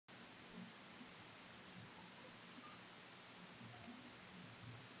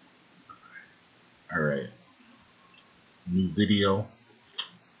New video.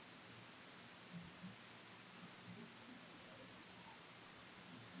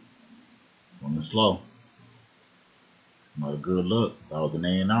 On the slow. Not a good look. If I was an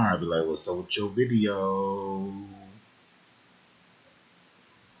A&R, I'd be like, what's up with your video?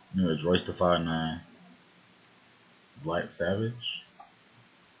 Anyways, Royce the 5'9", Black Savage.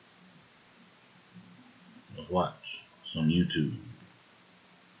 Let's watch some YouTube.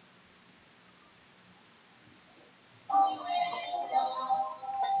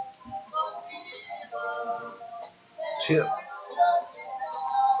 Chip.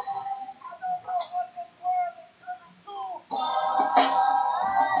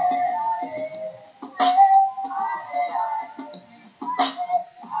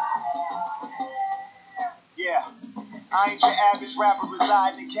 I ain't your average rapper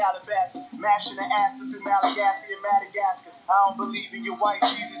residing in Calabasas, mashing the ass through Malagasy and Madagascar. I don't believe in your white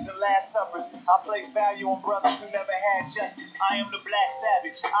Jesus and Last Suppers. I place value on brothers who never had justice. I am the Black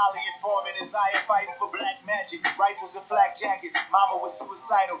Savage, Ali informant as I am fighting for black magic. Rifles and flak jackets, mama was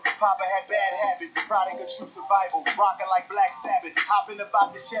suicidal, papa had bad habits. Product of true survival, rocking like Black Sabbath. Hopping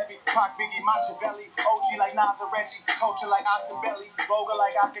about the Chevy, Pac, Biggie, Machiavelli. OG like Nazaretti, culture like Oxenbelly. Vulgar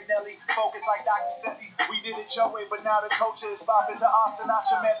like Akinelli, focus like Dr. Seppi. We did it your way, but now the culture is bopping to our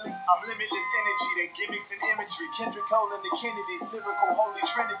Sinatra medley. I'm limitless energy, they gimmicks and imagery. Kendrick Cole and the Kennedys, lyrical holy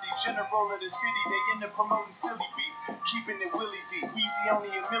trinity. General of the city, they into promoting silly beef. Keeping it Willie D, Weezy only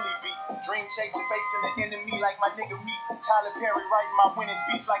a Millie beat. Dream chasing, facing the enemy like my nigga Meek. Tyler Perry writing my winning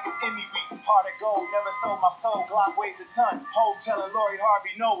speech like it's Emmy week. Heart of gold, never sold my soul, Glock weighs a ton. Hope telling Lloyd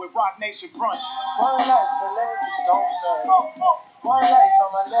Harvey no with Rock Nation brunch. One life to live, just don't say. One life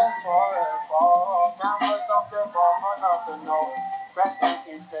I'ma live forever. Stand for something, fall for nothing, no. Rest in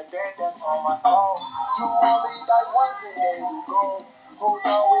peace, the dead that's on my soul. You only die once and there you go. Who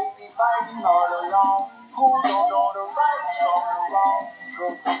know we be fighting all along? Who don't know the right from the wrong?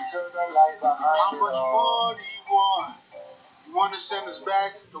 Truth is to the light behind How it much all. more do you want? You wanna send us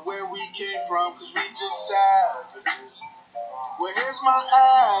back to where we came from, cause we just savages. Well, here's my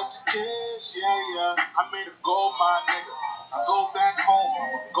ass to kiss, yeah. I made a gold mine, nigga. I go back home,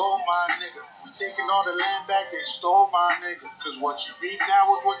 gold mine, nigga. We taking all the land back they stole, my nigga. Cause what you reap now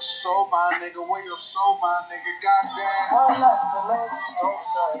is what you sold, my nigga. Where your soul, my nigga, goddamn. One life to live, just don't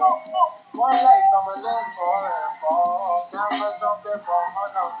say. One life I'ma live forever. Stand for something, fall for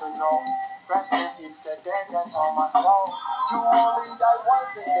nothing, no. Rest in peace, the dead that's on my soul. You only die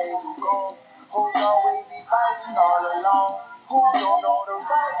once and there you go. Who know we be fighting all along? Who don't know the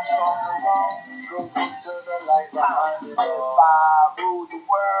rights from the wrong? Truth is to the light behind it all. If I ruled the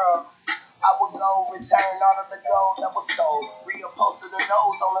world, I would go return all of the gold that was stole. Reupholster the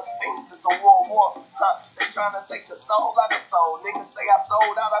nose on the Sphinx, it's a world war. They trying to take the soul out of soul. Niggas say I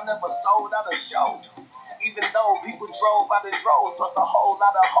sold out, I never sold out a show. Even though people drove by the droves, plus a whole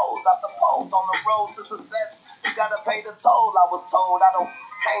lot of hoes, I suppose. On the road to success, you gotta pay the toll. I was told I don't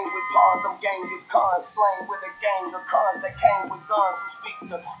hang with pawns, I'm Genghis Khan, slain with a gang of cons that came with guns who speak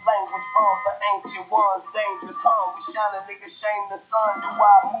the language from the ancient ones. Dangerous, huh? We shine a nigga, shame the sun. Do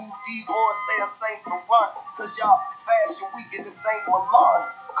I move deep or stay a saint to run? Cause y'all fashion week in the St. Milan.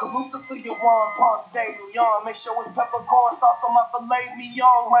 Calusa to your one, Ponce de Leon. Make sure it's peppercorn sauce on my filet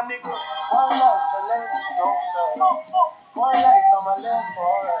mignon, my nigga. One life to live, just don't say. One life I'ma live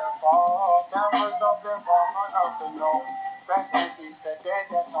forever. Stand for something, fall for nothing, no. Rest in peace, the dead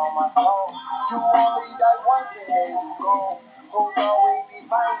that's on my soul. You only die once and there you go. Who know we be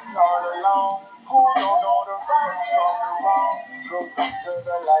fighting all along? Who don't know the rights from the wrong? Truth is to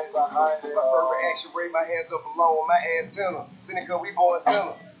the light behind it My all. first reaction, raise my hands up along with my antenna. Cynical, we born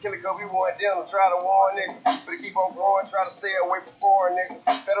sinner. Killer, cause we want dinner. Try to warn nigga. But keep on growing, try to stay away from foreign nigga.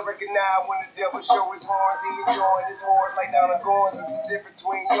 Better recognize when the devil show his horns. He enjoying his horns like down the goins. It's the difference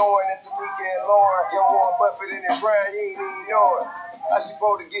between yours and Tamika and Lauren. Young Warren Buffett in his prime, you ain't even know it. How she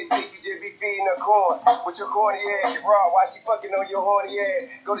supposed to get thick, you just be feeding her corn. With your corny ass, you raw, why she fucking on your horny ass?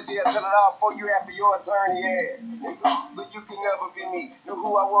 Go to jail, tell it all before you after your attorney ass. Nigga, but you can never be me. Knew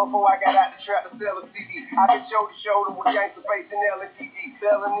who I was before I got out the trap to sell a CD. I been shoulder to shoulder with gangsta face and LFPD.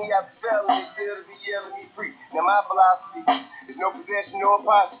 Felony after felony, still to be yelling me free. Now my philosophy is no possession, no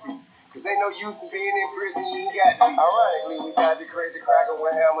apostrophe. Cause ain't no use in being in prison, you ain't got to be. Ironically, we got the crazy cracker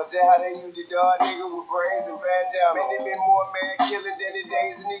with hammer. Just how they use the dog nigga with brains and bandana. Man, they been more man killing than the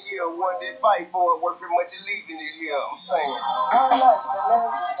days in the year. One day fight for it, worth it much leaving it here. I'm saying. One life to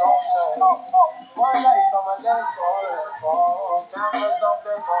live, just don't say. One life I'ma live forever. Stand for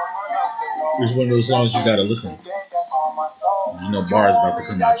something, fall for nothing, no. It's one of those songs you gotta listen. The dead that's on my soul. You know bars about to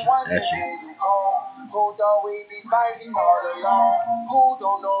come at you. Who thought we'd be fighting all along? Who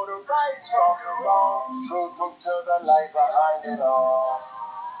don't know the rights from the wrong? Truth comes to the light behind it all.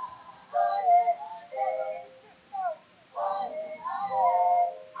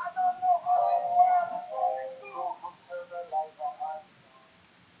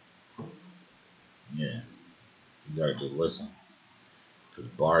 Yeah, you gotta just listen.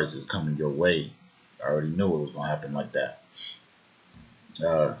 Because bars is coming your way. I already knew it was gonna happen like that.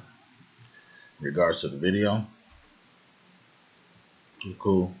 In regards to the video, it was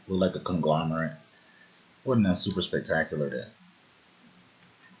cool. It looked like a conglomerate. Wasn't that super spectacular that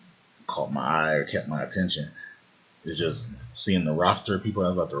caught my eye or kept my attention. It's just seeing the roster of people that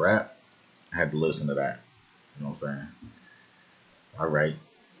was about to rap. I had to listen to that. You know what I'm saying? Alright.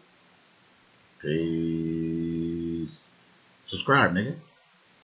 Peace. Subscribe, nigga.